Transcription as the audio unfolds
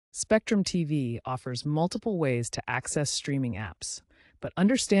Spectrum TV offers multiple ways to access streaming apps, but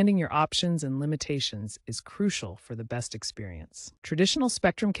understanding your options and limitations is crucial for the best experience. Traditional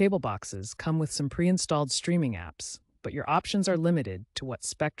Spectrum cable boxes come with some pre-installed streaming apps, but your options are limited to what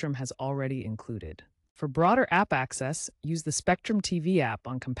Spectrum has already included. For broader app access, use the Spectrum TV app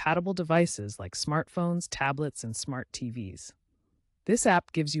on compatible devices like smartphones, tablets, and smart TVs. This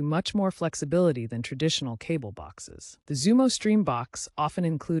app gives you much more flexibility than traditional cable boxes. The Xumo Stream box, often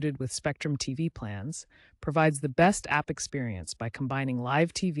included with Spectrum TV plans, provides the best app experience by combining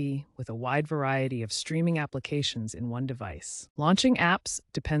live TV with a wide variety of streaming applications in one device. Launching apps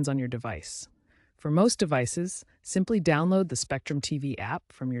depends on your device. For most devices, simply download the Spectrum TV app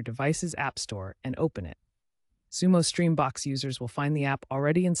from your device's app store and open it. Xumo Stream Box users will find the app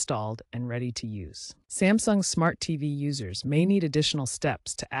already installed and ready to use. Samsung Smart TV users may need additional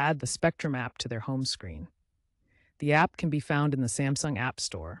steps to add the Spectrum app to their home screen. The app can be found in the Samsung App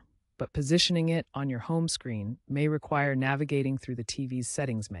Store, but positioning it on your home screen may require navigating through the TV's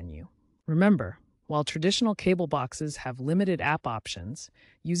settings menu. Remember, while traditional cable boxes have limited app options,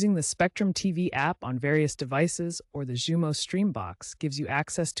 using the Spectrum TV app on various devices or the Xumo Stream Box gives you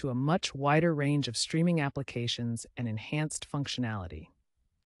access to a much wider range of streaming applications and enhanced functionality.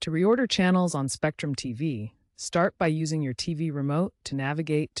 To reorder channels on Spectrum TV, start by using your TV remote to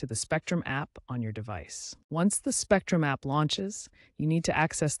navigate to the Spectrum app on your device. Once the Spectrum app launches, you need to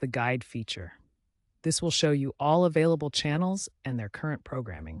access the Guide feature. This will show you all available channels and their current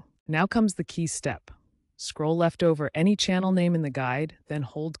programming. Now comes the key step. Scroll left over any channel name in the guide, then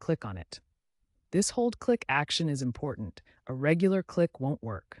hold-click on it. This hold-click action is important. A regular click won't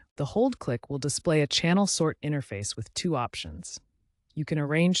work. The hold-click will display a channel sort interface with two options. You can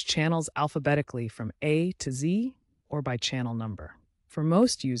arrange channels alphabetically from A to Z or by channel number. For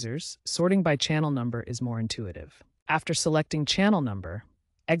most users, sorting by channel number is more intuitive. After selecting channel number,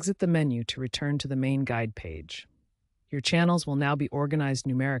 exit the menu to return to the main guide page. Your channels will now be organized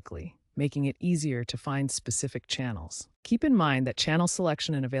numerically, making it easier to find specific channels. Keep in mind that channel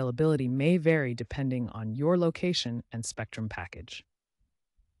selection and availability may vary depending on your location and Spectrum package.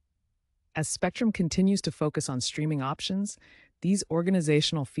 As Spectrum continues to focus on streaming options, these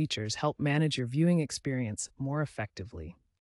organizational features help manage your viewing experience more effectively.